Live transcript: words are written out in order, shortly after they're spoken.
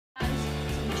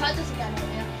try this again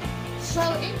earlier. So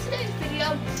in today's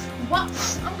video, what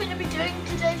I'm going to be doing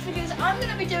today's video is I'm going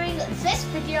to be doing this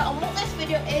video, and what this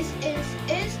video is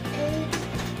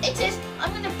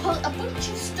I'm going to put a bunch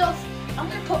of stuff. I'm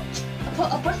going to put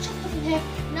a bunch of stuff in here,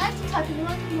 and I have to type in a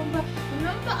random number.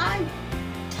 Remember, I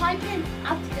type in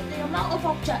the amount of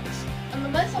objects, and the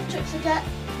most objects I get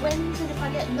wins, and if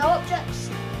I get no objects,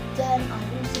 then I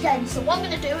lose the game. So what I'm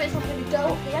going to do is I'm going to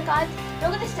go here, guys. You're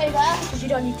going to stay there because you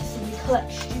don't need to see me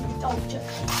collect stupid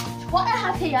objects. So what I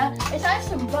have here is I have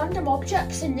some random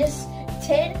objects in this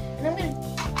tin, and I'm going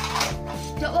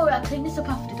to, don't worry, I'll clean this up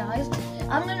after, guys.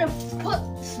 I'm going to put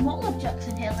small objects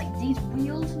in here, like these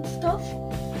wheels and stuff,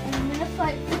 and I'm going to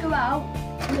figure out,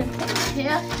 I'm going to put it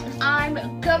here, and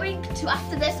I'm going to,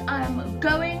 after this, what am I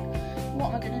going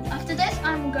to do? After this,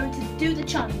 I'm going to do the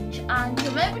challenge. And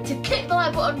remember to click the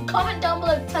like button, comment down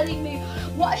below telling me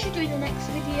what I should do in the next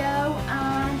video.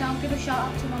 And I'll give a shout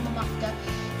out to my mum after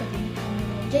for being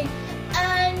amazing.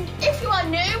 And if you are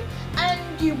new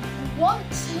and you want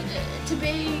to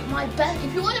be my best,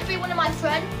 if you want to be one of my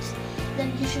friends,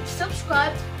 then you should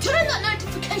subscribe, turn that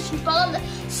notification bell on,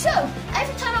 so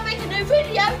every time I make a new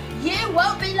video, you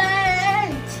won't be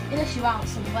late. Unless you're out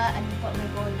somewhere and you've got no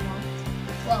going on.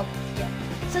 Well, yeah.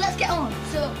 So let's get on.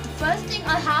 So the first thing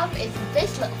I have is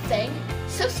this little thing.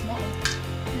 So small.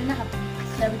 And then I have them,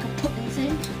 so we can put these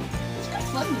in. It's good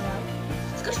fun, you know.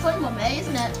 It's good fun, mummy,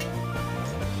 isn't it?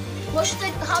 What should they?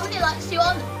 How many likes do you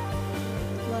want?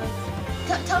 Well,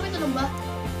 tell me the number.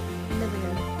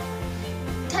 Million.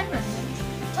 10 million.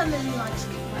 10 million likes.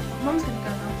 Mum's gonna go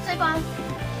now. Say bye.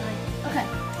 Bye. Okay.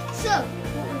 So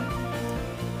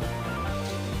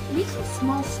we need some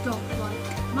small stuff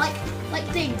like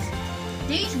these.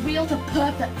 These wheels are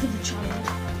perfect for the challenge.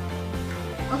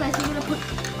 Okay, so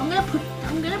I'm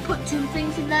gonna put two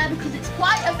things in there because it's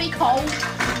quite a big hole.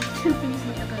 Two things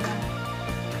need to go there.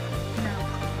 No.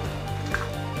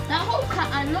 That hole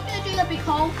I'm not gonna do the big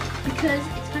hole because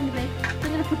it's kind of big. So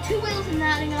I'm gonna put two wheels in there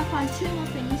and I'm gonna find two more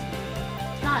things.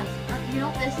 Guys, you know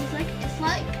what this is like? It's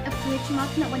like a fridge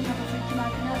magnet when you have a fridge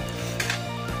magnet.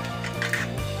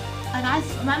 And I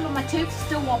remember my tooth's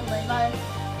still wobbling. I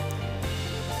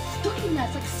stuck in there,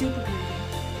 it's like super glue.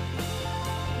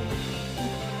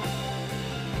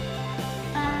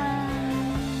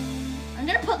 I'm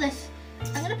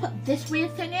gonna put this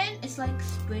weird thing in. It's like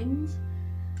springs.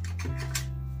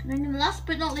 And then last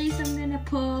but not least, I'm gonna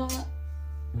put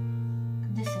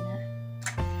this in it.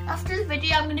 After the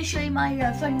video, I'm gonna show you my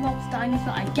Funny Rob's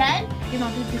dinosaur again. You know,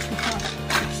 I did this before.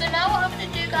 So now what I'm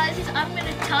gonna do, guys, is I'm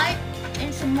gonna type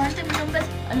in some random numbers,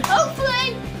 and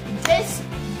hopefully this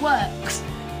works.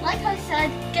 Like I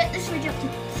said, get this video up to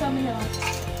so many likes.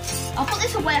 I'll put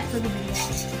this away after the video,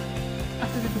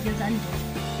 after the video's ended.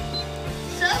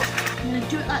 So I'm gonna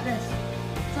do it like this.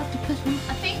 So I have to push one.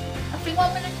 I think what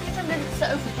I'm gonna do is I'm gonna sit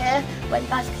over here where you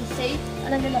guys can see,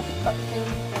 and I'm gonna put this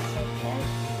okay.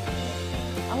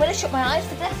 I'm gonna shut my eyes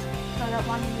for this, so I don't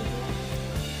want to.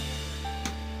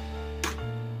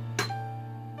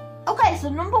 Okay, so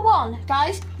number one,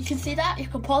 guys, you can see that. You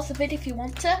can pause the video if you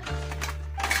want to.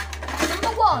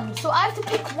 Number one, so I have to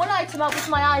pick one item out with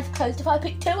my eyes closed. If I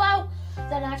pick two out,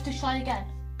 then I have to try again.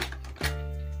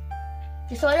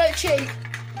 Just so I don't cheat.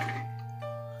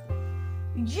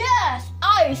 Yes,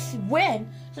 I win.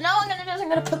 So now what I'm gonna do is I'm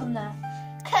gonna put them there.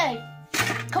 Okay,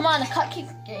 come on, I can't keep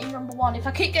getting number one. If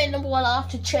I keep getting number one, I'll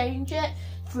have to change it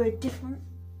for a different.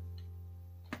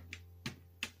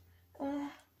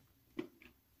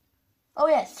 Oh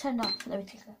yeah, it's turned off. Let me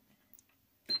take that.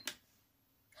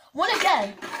 One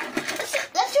again.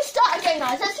 Let's just start again,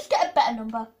 guys. Let's just get a better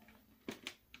number.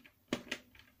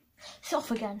 It's off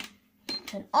again.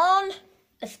 Turn on.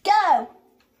 Let's go.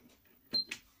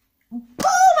 Boom!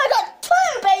 I got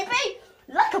two, baby.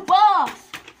 Like a boss.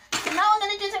 So now what I'm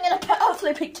gonna do is I'm gonna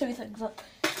hopefully pick two things up.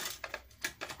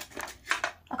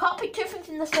 I can't pick two things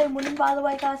in the same one, by the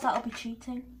way, guys. That'll be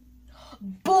cheating.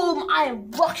 Boom! I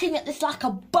am rocking at this like a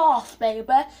boss, baby.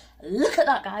 Look at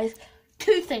that, guys.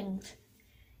 Two things.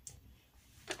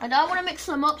 I don't want to mix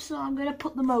them up, so I'm going to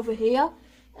put them over here.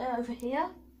 Over here.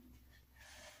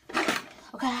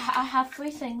 Okay, I have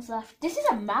three things left. This is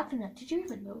a magnet. Did you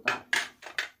even know that?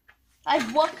 I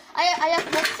have one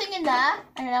thing in there,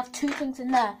 and I have two things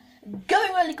in there.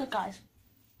 Going really good, guys.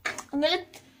 I'm gonna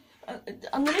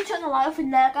turn the light off in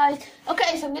there, guys.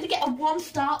 Okay, so I'm gonna get a one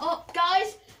start up,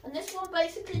 guys. And this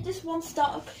one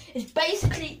startup is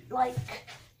basically like,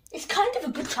 it's kind of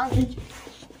a good challenge.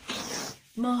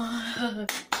 I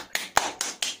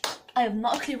have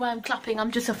not a clue why I'm clapping.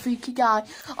 I'm just a freaky guy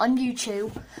on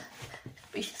YouTube.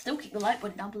 But you should still keep the like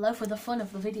button down below for the fun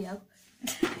of the video.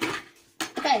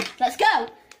 Okay, let's go.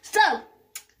 So,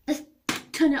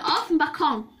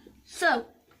 on. So,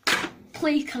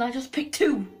 please, can I just pick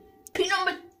 2? Pick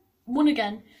number 1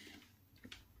 again.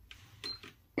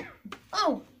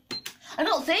 Oh, I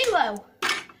got 0.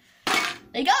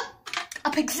 There you go. I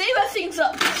picked 0 things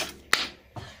up.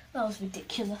 That was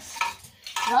ridiculous.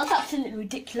 That was absolutely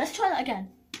ridiculous. Let's try that again.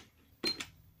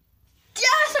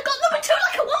 Yes, I got number 2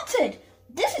 like I wanted.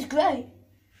 This is great.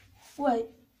 Wait.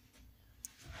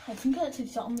 I think I actually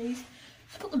start on these.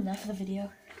 Let's put them there for the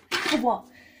video. For what?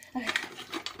 Okay.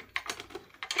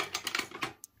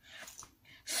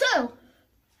 So,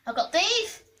 I got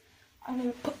these. I'm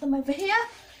going to put them over here.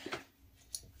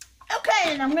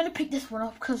 Okay, and I'm going to pick this one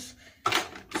up because...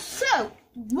 So,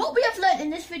 what we have learned in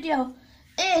this video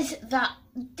is that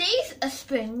these are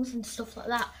springs and stuff like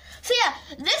that. So yeah,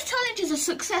 this challenge is a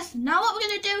success. Now what we're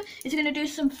going to do is we're going to do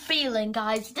some feeling,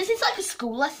 guys. This is like a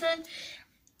school lesson.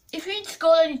 If you're in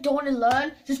school and you don't want to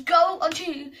learn, just go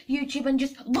onto YouTube and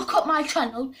just look up my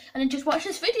channel and then just watch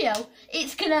this video.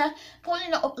 It's going to probably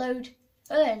not upload.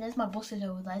 Oh, there's my buses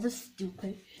over there. That's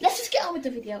stupid. Let's just get on with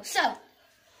the video. So,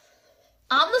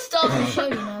 I'm the star of the show,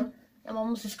 you know. My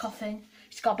mum's just coughing.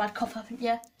 She's got a bad cough, I think,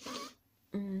 yeah.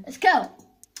 Let's go.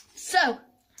 So,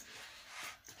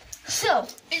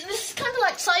 this is kind of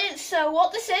like science. So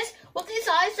what these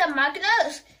are are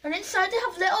magnets, and inside they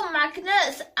have little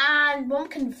magnets, and one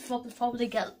can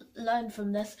probably learn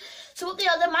from this. So what they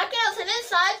are, the magnets, and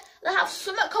inside they have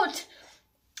something called,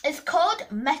 it's called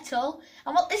metal,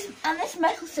 and this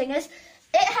metal thing is,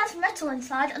 it has metal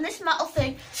inside, and this metal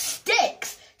thing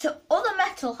sticks to other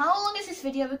metal. How long is this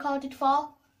video recorded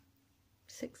for?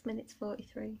 6 minutes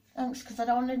 43. Thanks, because I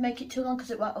don't want to make it too long because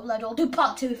it won't upload. I'll do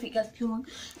part 2 if it gets too long.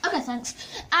 Okay, thanks.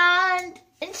 And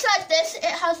inside this, it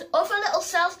has other little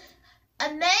cells,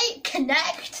 and they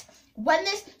connect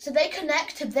so they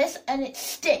connect to this, and it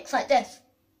sticks like this.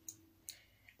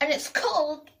 And it's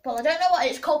called, well, I don't know what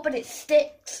it's called, but it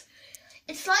sticks.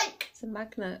 It's like... It's a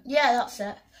magnet. Yeah, that's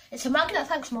it. It's a magnet,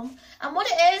 thanks, Mum. And what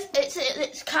it is,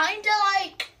 it's kind of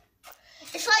like...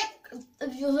 It's like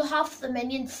if you have the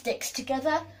minion sticks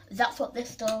together, that's what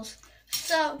this does.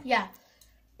 So, yeah.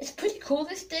 It's pretty cool,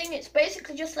 this thing. It's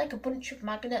basically just like a bunch of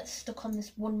magnets stuck on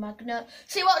this one magnet.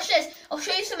 See, watch this. I'll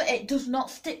show you something it does not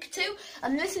stick to.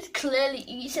 And this is clearly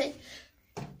easy.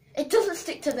 It doesn't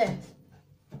stick to this.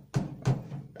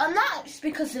 And that's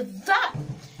because of that.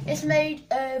 It's made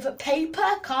of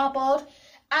paper, cardboard,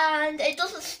 and it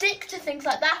doesn't stick to things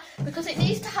like that because it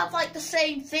needs to have like the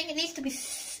same thing. It needs to be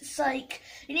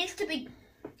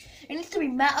it needs to be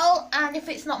metal, and if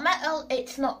it's not metal,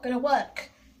 it's not gonna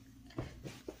work.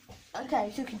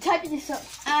 Okay, so we can type this up,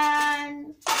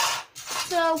 and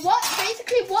so what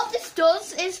this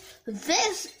does is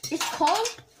it's called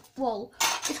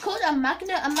a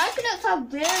magnet. And magnets are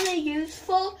really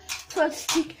useful for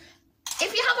stick.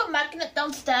 If you have a magnet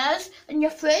downstairs in your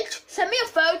fridge, send me a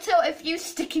photo if you're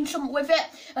sticking something with it,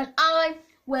 and I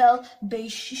will be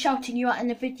shouting you out in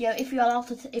the video if you're allowed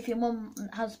to, if your mum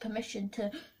has permission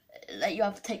to let you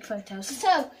have to take photos.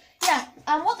 So yeah,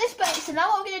 and what this makes, so now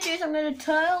what I'm going to do is I'm going to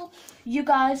tell you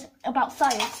guys about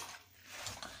science.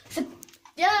 So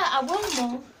yeah, I will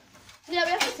know. Yeah,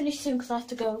 we have to finish soon because I have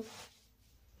to go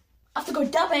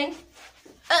dubbing.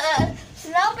 So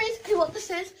now basically what this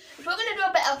is we're going to do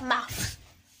a bit of maths.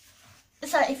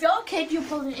 So if you're a kid, you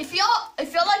probably, if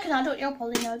you're like an adult, you'll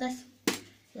probably know this.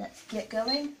 Let's get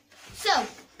going. So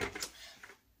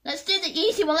let's do the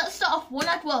easy one. Let's start off 1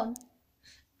 add 1.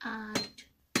 Add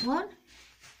 1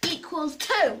 equals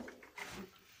 2.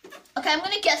 Okay, I'm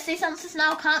going to guess these answers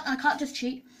now. I can't just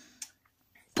cheat.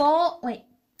 4. Wait.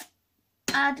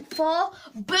 Add 4.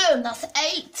 Boom. That's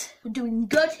 8. We're doing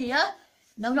good here.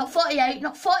 No, not 48.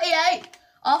 Not 48.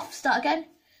 Off. Start again.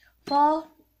 4.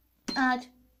 Add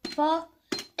 4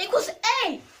 equals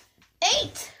 8.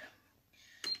 8.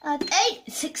 Add 8.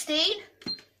 16.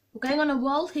 We're going on a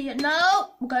roll here.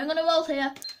 No, we're going on a roll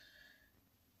here.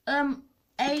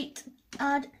 8.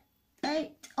 Add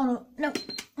 8. Oh no.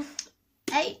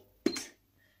 8.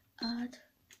 Add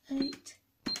 8.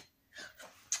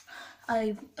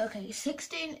 Okay,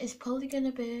 16 is probably going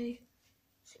to be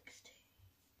 16.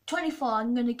 24,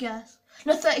 I'm going to guess.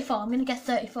 No, 34. I'm going to guess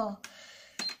 34.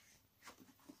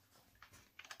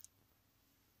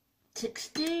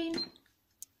 16.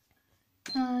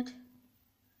 Add.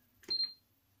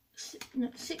 No,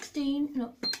 16.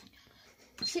 No.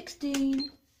 16.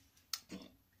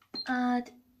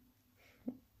 Add.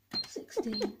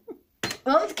 16.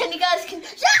 Well, can you guys?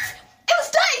 Yes! It was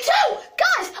 32!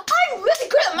 Guys, I'm really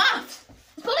good at maths.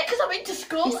 It's probably because I'm into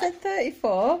school. You said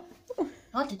 34.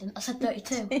 I didn't. I said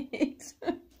 32.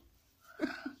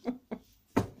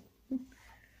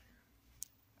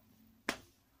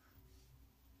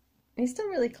 He's still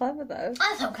really clever though.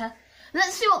 I don't care.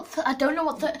 Let's see what, I don't know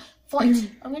what 42.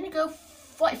 I'm going to go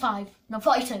 45. No,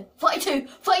 42. 42.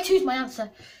 42 is my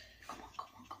answer. Come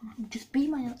on. Just be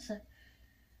my answer.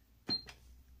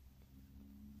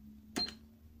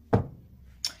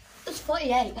 It's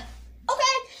 48. Okay,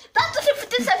 that does it for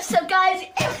this episode, guys.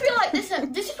 If you like this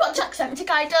is what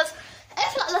Jacksepticeye does.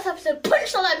 If you like this episode,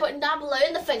 punch the like button down below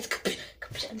in the face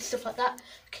and stuff like that.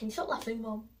 Can you stop laughing,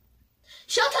 Mum?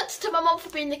 Shout out to my mum for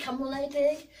being the camera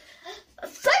lady.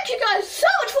 Thank you guys so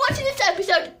much for watching this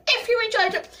episode. If you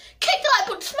enjoyed it, click the like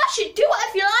button, smash it, do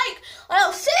whatever you like. And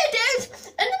I'll see you dudes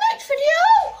in the next video.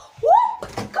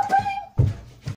 Woo! Goodbye.